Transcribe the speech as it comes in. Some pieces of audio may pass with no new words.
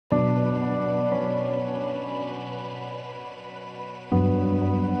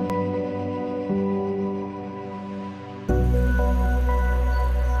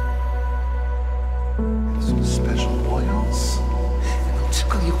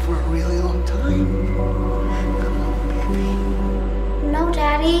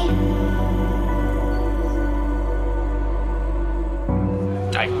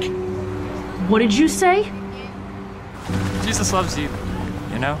What did you say? Jesus loves you,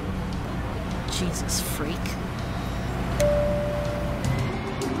 you know? Jesus, freak.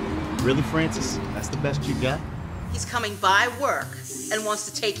 Really, Francis? That's the best you got? He's coming by work and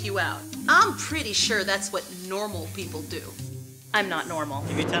wants to take you out. I'm pretty sure that's what normal people do. I'm not normal.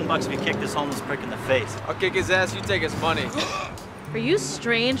 Give me $10 if you kick this homeless prick in the face. I'll kick his ass, you take his money. Are you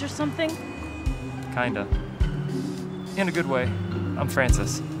strange or something? Kinda. In a good way. I'm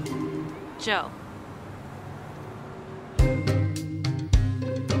Francis. Joe.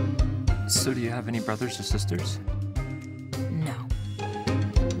 So do you have any brothers or sisters? No.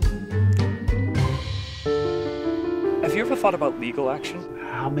 Have you ever thought about legal action?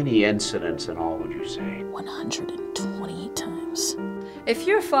 How many incidents in all would you say? 120 times. If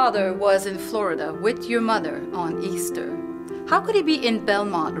your father was in Florida with your mother on Easter, how could he be in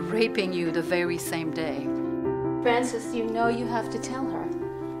Belmont raping you the very same day? Francis, you know you have to tell her.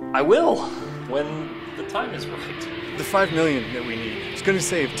 I will, when the time is right. The $5 million that we need is going to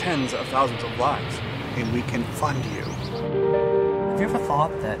save tens of thousands of lives. And we can fund you. Have you ever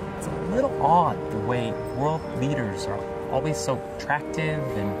thought that it's a little odd the way world leaders are always so attractive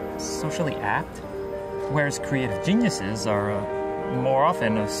and socially apt, whereas creative geniuses are more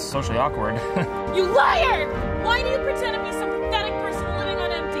often socially awkward? You liar! Why do you pretend to be some pathetic person living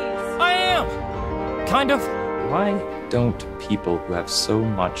on empties? I am! Kind of. Why don't people who have so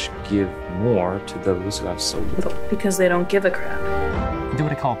much give more to those who have so little? Because they don't give a crap. I do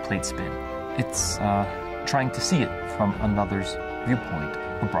what I call plate spin. It's trying to see it from another's viewpoint,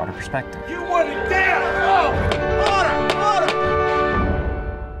 a broader perspective. You want it down! Oh! Order!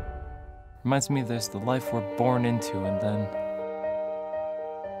 Reminds me there's the life we're born into, and then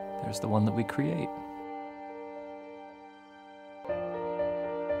there's the one that we create.